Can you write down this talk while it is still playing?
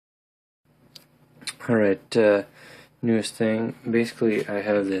Alright, newest thing. Basically, I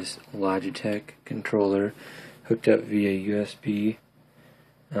have this Logitech controller hooked up via USB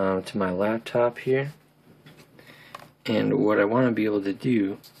to my laptop here. And what I want to be able to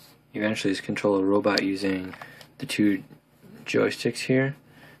do eventually is control a robot using the two joysticks here.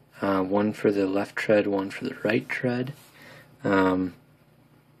 One for the left tread, one for the right tread. And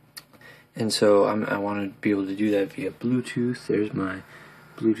so I want to be able to do that via Bluetooth. There's my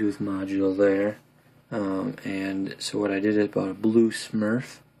Bluetooth module there. And so what I did is bought a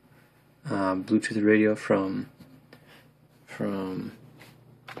BlueSMiRF Bluetooth radio from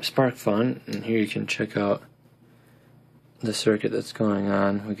SparkFun, and here you can check out the circuit that's going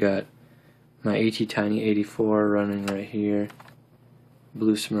on. We got my ATtiny84 running right here,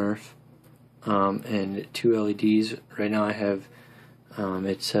 BlueSMiRF, and two LEDs. Right now I have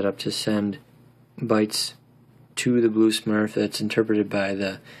it set up to send bytes to the BlueSMiRF that's interpreted by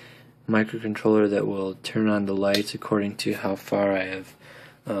the microcontroller that will turn on the lights according to how far I have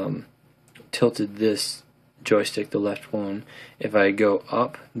tilted this joystick, the left one. If I go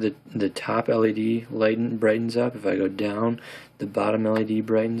up, the top LED brightens up. If I go down, the bottom LED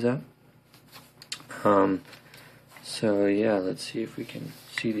brightens up. So yeah, let's see if we can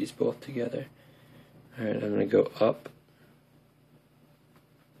see these both together. Alright, I'm going to go up,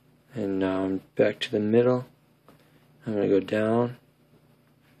 and now I'm back to the middle. I'm going to go down.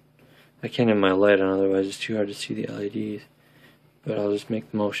 I can't have my light on, otherwise it's too hard to see the LEDs. But I'll just make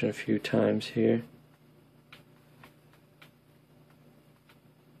the motion a few times here.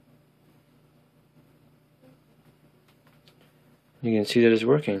 You can see that it's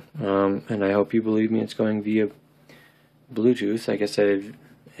working, and I hope you believe me, it's going via Bluetooth. Like I said,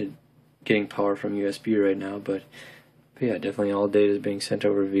 it's getting power from USB right now, but yeah, definitely all data is being sent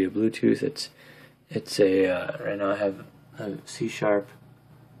over via Bluetooth. It's a right now I have a C#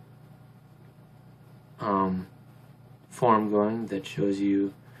 form going that shows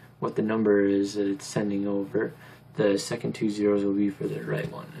you what the number is that it's sending over. The second two zeros will be for the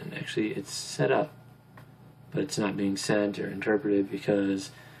right one, and actually it's set up, but it's not being sent or interpreted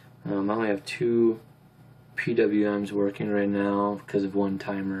because I only have two PWMs working right now because of one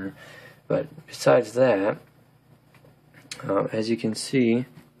timer. But besides that, as you can see,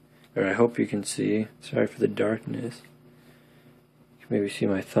 or I hope you can see, sorry for the darkness, you can maybe see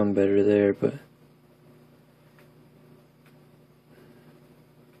my thumb better there, but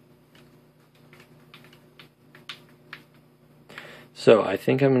so I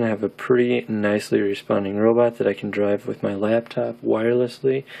think I'm going to have a pretty nicely responding robot that I can drive with my laptop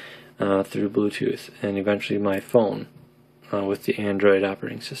wirelessly through Bluetooth, and eventually my phone with the Android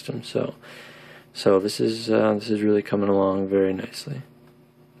operating system. So this is really coming along very nicely.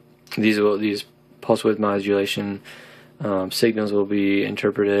 These pulse width modulation signals will be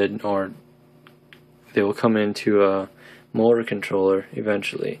interpreted, or they will come into a motor controller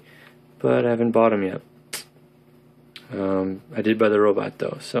eventually, but I haven't bought them yet. I did buy the robot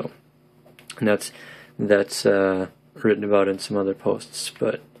though, so and that's written about in some other posts.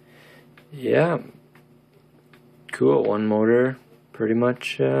 But yeah, cool. One motor, pretty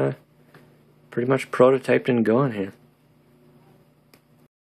much prototyped and going here.